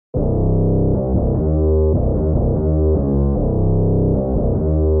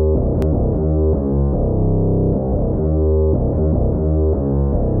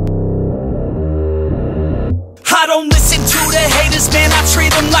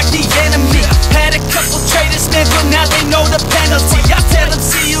now they know the penalty. I tell them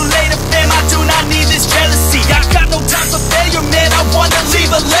see you later fam, I do not need this jealousy. I got no time for failure man, I wanna leave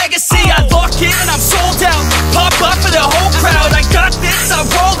a legacy. I lock in and I'm sold out, pop up for the whole crowd. I got this, I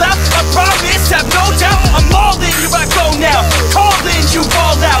roll out, I promise, have no doubt. I'm all in, here I go now, call in, you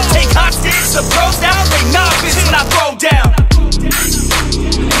ball out. Take hostage, the pros now, they novice when I throw down.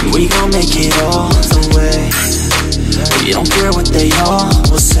 We gon' make it all the way. We don't care what they all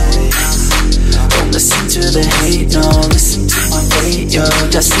will say. Don't listen to the hate, no, listen to my fate, yo.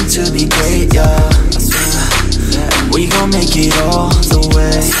 Destined to be great, yeah. And we gon' make it all the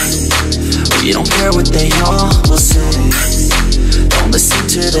way. We don't care what they all will say. Don't listen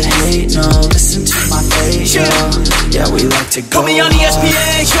to the hate, no, listen to my fate, yo. Yeah, we like to go. Put me on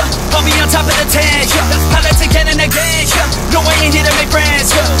ESPN, yeah. I'll be on top of the 10, yeah. Highlights again and again, yeah. No, I ain't here to make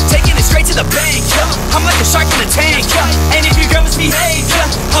friends, yeah. Taking it straight to the bank, yeah. I'm like a shark in a tank, yeah. And if your girl misbehave,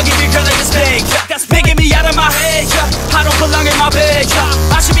 yeah, I'll give your girl like a steak, yeah. That's making me out of my head, yeah. I don't belong in my bed,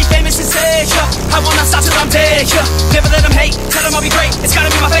 yeah. I should be famous instead, yeah. I will not stop till I'm dead, yeah. Never let them hate, tell them I'll be great. It's gotta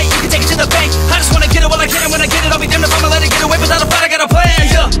be my fate, you can take it to the bank. I just wanna get it while I get it. When I get it, I'll be damned if I'ma let it get away. Without a fight, I got a plan,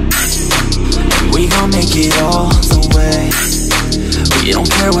 yeah. We gon' make it all the way. We don't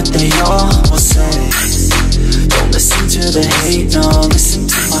care what they all will say. Don't listen to the hate, no, listen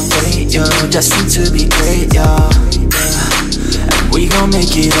to my fate, yo. Destined to be great, yeah. And we gon'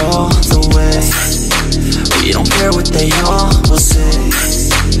 make it all the way. We don't care what they all will say.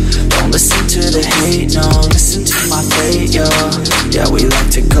 Don't listen to the hate, no, listen to my fate, yo. Yeah, we like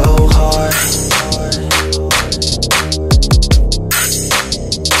to go